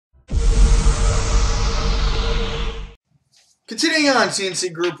Continuing on,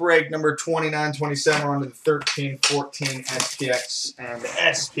 CNC group break number 29-27. We're on to the 13-14 SPX and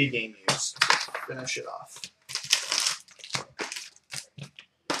SP game use. Finish it off.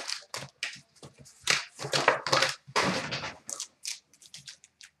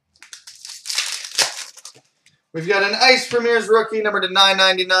 We've got an Ice Premier's rookie, number to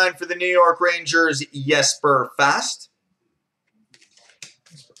 999 for the New York Rangers, Jesper Fast.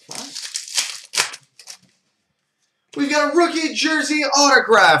 We've got a rookie jersey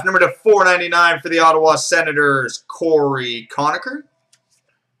autograph, number to 499 for the Ottawa Senators, Corey Conacher.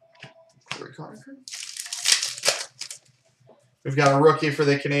 We've got a rookie for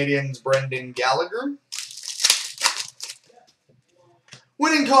the Canadiens, Brendan Gallagher.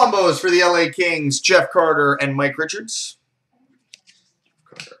 Winning combos for the LA Kings, Jeff Carter and Mike Richards.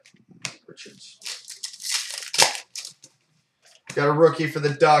 Got a rookie for the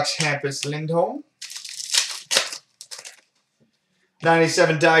Ducks, Hampus Lindholm.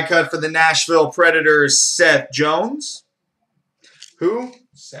 97 die cut for the Nashville Predators, Seth Jones. Who?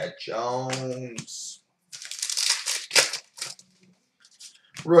 Seth Jones.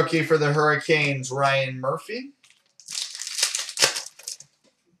 Rookie for the Hurricanes, Ryan Murphy.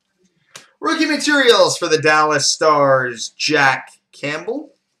 Rookie materials for the Dallas Stars, Jack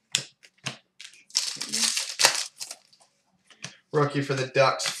Campbell. Rookie for the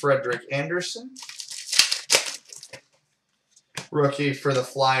Ducks, Frederick Anderson. Rookie for the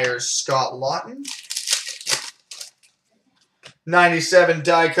Flyers, Scott Lawton. 97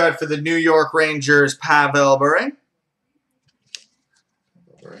 die cut for the New York Rangers, Pavel Bure.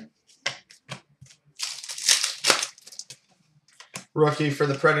 Rookie for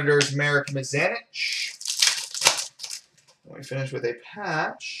the Predators, Marek Mazanich. We finish with a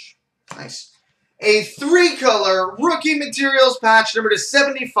patch. Nice. A 3-color rookie materials patch, number to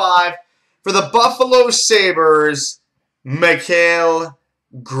 75 for the Buffalo Sabres, Mikhail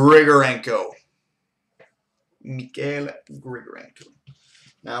Grigorenko.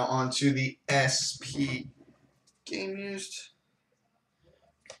 Now on to the SP game used.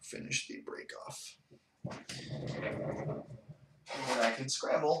 Finish the break off. And I can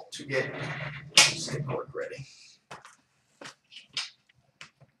scramble to get stick work ready.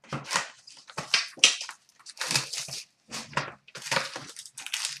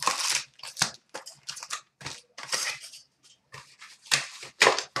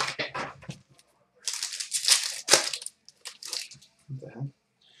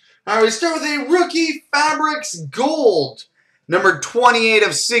 All right, we start with a Rookie Fabrics Gold. Number 28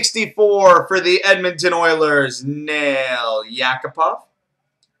 of 64 for the Edmonton Oilers, Nail Yakupov.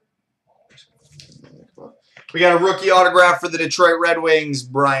 We got a rookie autograph for the Detroit Red Wings,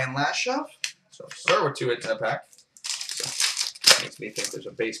 Brian Lashoff. So start with 2 hits in a pack. So makes me think there's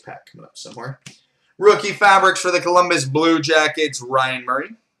a base pack coming up somewhere. Rookie Fabrics for the Columbus Blue Jackets, Ryan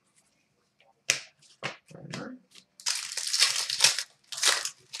Murray.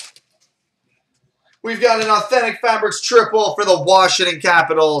 We've got an Authentic Fabrics triple for the Washington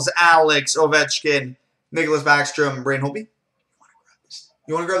Capitals, Alex Ovechkin, Nicholas Backstrom, and Brain Holtby.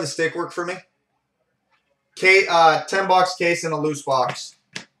 You want to grab the stick work for me? 10-box case and a loose box.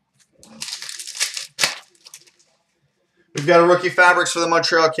 We've got a Rookie Fabrics for the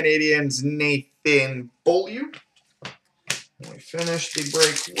Montreal Canadiens, Nathan Beaulieu. And we finish the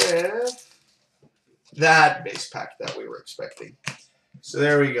break with that base pack that we were expecting. So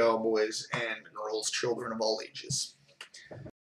there we go, boys and girls, children of all ages.